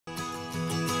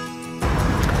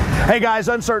Hey guys,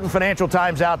 uncertain financial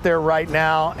times out there right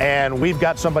now, and we've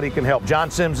got somebody who can help. John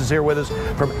Sims is here with us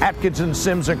from Atkinson,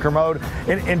 Sims and Kermode.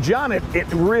 And John, it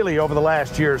really over the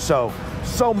last year or so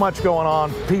much going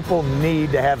on. People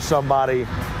need to have somebody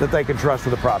that they can trust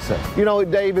with the process. You know,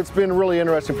 Dave, it's been really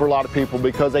interesting for a lot of people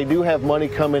because they do have money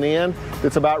coming in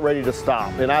that's about ready to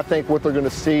stop. And I think what they're going to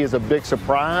see is a big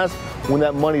surprise when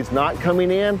that money's not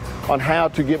coming in on how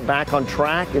to get back on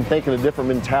track and thinking a different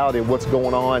mentality of what's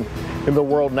going on in the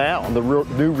world now, and the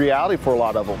new reality for a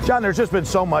lot of them. John, there's just been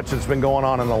so much that's been going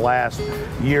on in the last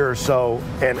year or so,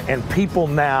 and people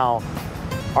now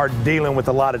are dealing with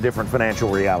a lot of different financial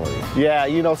realities. Yeah,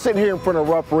 you know, sitting here in front of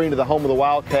Rupp Arena, the home of the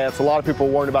Wildcats, a lot of people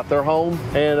are worried about their home,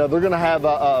 and they're going to have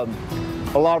a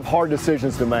lot of hard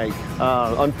decisions to make.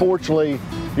 Unfortunately,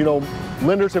 you know,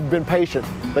 lenders have been patient.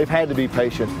 They've had to be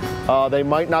patient. They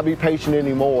might not be patient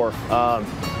anymore.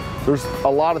 There's a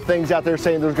lot of things out there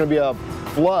saying there's going to be a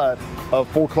flood of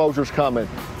foreclosures coming.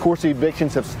 Of course, the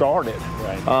evictions have started,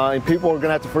 right. And people are going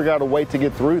to have to figure out a way to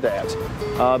get through that.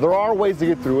 There are ways to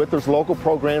get through it. There's local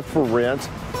programs for rent.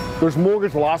 There's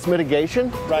mortgage loss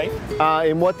mitigation. Right.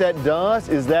 And what that does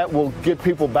is that will get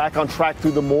people back on track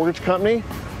through the mortgage company.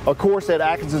 Of course, at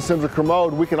Atkinson, Sims and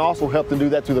Kermode, we can also help them do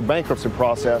that through the bankruptcy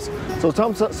process. So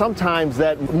sometimes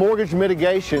that mortgage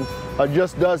mitigation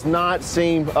just does not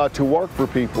seem to work for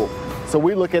people. So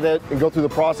we look at it and go through the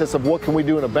process of what can we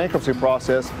do in a bankruptcy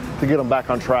process to get them back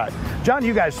on track. John,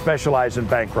 you guys specialize in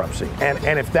bankruptcy,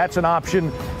 and if that's an option,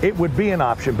 it would be an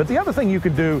option. But the other thing you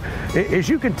can do is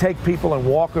you can take people and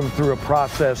walk them through a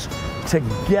process to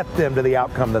get them to the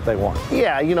outcome that they want.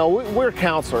 Yeah, you know, we're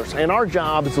counselors, and our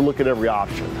job is to look at every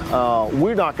option.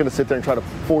 We're not going to sit there and try to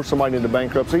force somebody into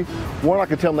bankruptcy. We're not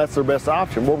going to tell them that's their best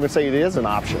option. We're going to say it is an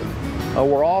option.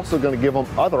 We're also going to give them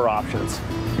other options.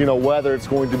 You know, whether it's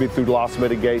going to be through loss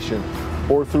mitigation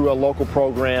or through a local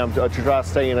program to try to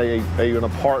stay in an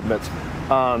apartment.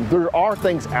 There are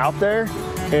things out there,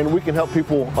 and we can help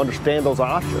people understand those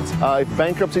options. If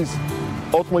bankruptcy is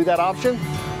ultimately that option,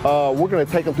 we're going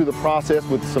to take them through the process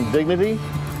with some dignity,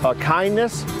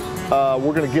 kindness.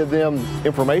 We're going to give them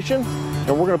information,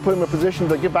 and we're going to put them in a position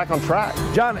to get back on track.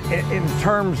 John, in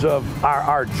terms of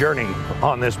our journey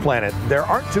on this planet, there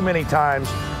aren't too many times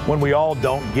when we all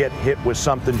don't get hit with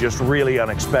something just really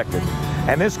unexpected.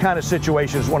 And this kind of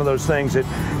situation is one of those things that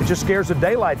it just scares the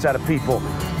daylights out of people.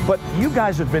 But you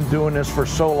guys have been doing this for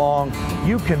so long,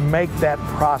 you can make that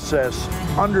process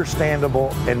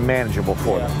understandable and manageable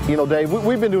for them. You know, Dave,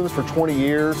 we've been doing this for 20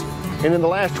 years, and in the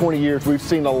last 20 years, we've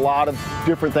seen a lot of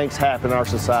different things happen in our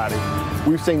society.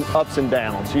 We've seen ups and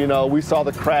downs. You know, we saw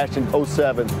the crash in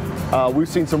 '07. We've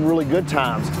seen some really good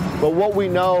times. But what we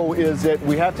know is that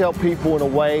we have to help people in a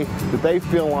way that they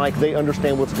feel like they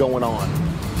understand what's going on.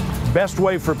 Best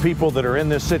way for people that are in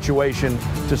this situation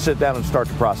to sit down and start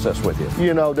the process with you?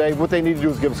 You know, Dave, what they need to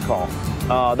do is give us a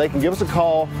call. They can give us a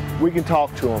call. We can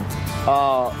talk to them.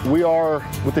 We are,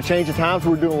 with the change of times,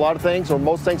 we're doing a lot of things, or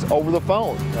most things, over the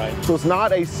phone. Right. So it's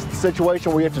not a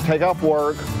situation where you have to take off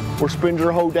work or spend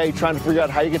your whole day trying to figure out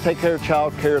how you can take care of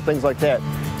child care, things like that.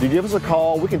 You give us a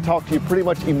call, we can talk to you pretty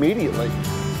much immediately.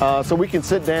 So we can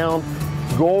sit down,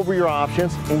 go over your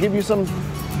options, and give you some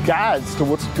guides to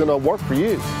what's going to work for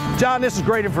you. John, this is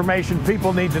great information.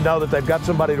 People need to know that they've got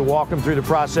somebody to walk them through the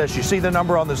process. You see the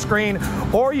number on the screen,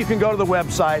 or you can go to the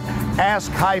website,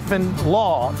 ask-law.com.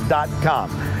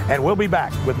 And we'll be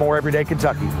back with more Everyday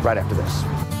Kentucky right after this.